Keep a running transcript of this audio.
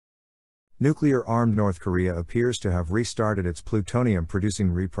Nuclear-armed North Korea appears to have restarted its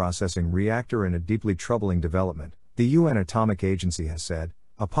plutonium-producing reprocessing reactor in a deeply troubling development, the UN Atomic Agency has said,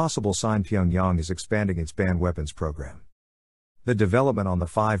 a possible sign Pyongyang is expanding its banned weapons program. The development on the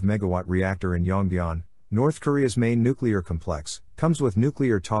 5-megawatt reactor in Yongbyon, North Korea's main nuclear complex, comes with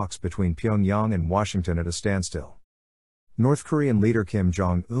nuclear talks between Pyongyang and Washington at a standstill. North Korean leader Kim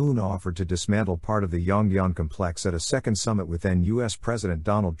Jong-un offered to dismantle part of the Yongbyon complex at a second summit with then U.S. President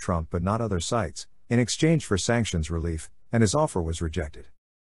Donald Trump but not other sites, in exchange for sanctions relief, and his offer was rejected.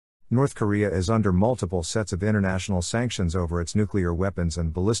 North Korea is under multiple sets of international sanctions over its nuclear weapons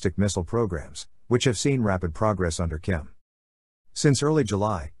and ballistic missile programs, which have seen rapid progress under Kim. Since early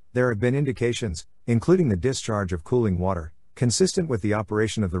July, there have been indications, including the discharge of cooling water, consistent with the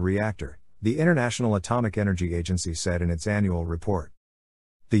operation of the reactor, the International Atomic Energy Agency said in its annual report.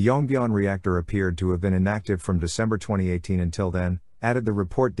 The Yongbyon reactor appeared to have been inactive from December 2018 until then, added the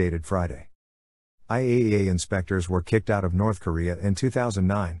report dated Friday. IAEA inspectors were kicked out of North Korea in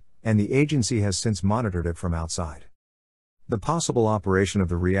 2009, and the agency has since monitored it from outside. The possible operation of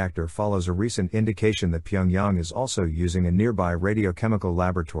the reactor follows a recent indication that Pyongyang is also using a nearby radiochemical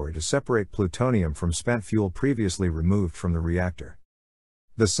laboratory to separate plutonium from spent fuel previously removed from the reactor.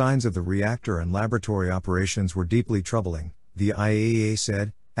 The signs of the reactor and laboratory operations were deeply troubling, the IAEA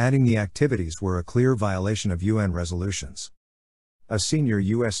said, adding the activities were a clear violation of UN resolutions. A senior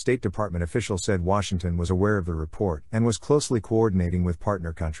U.S. State Department official said Washington was aware of the report and was closely coordinating with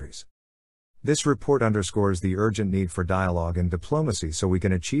partner countries. This report underscores the urgent need for dialogue and diplomacy so we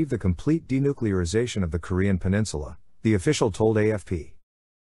can achieve the complete denuclearization of the Korean Peninsula, the official told AFP.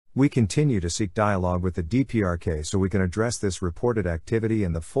 We continue to seek dialogue with the DPRK so we can address this reported activity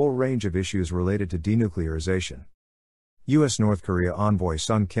and the full range of issues related to denuclearization. U.S. North Korea envoy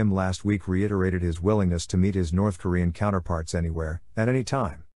Sung Kim last week reiterated his willingness to meet his North Korean counterparts anywhere, at any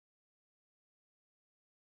time.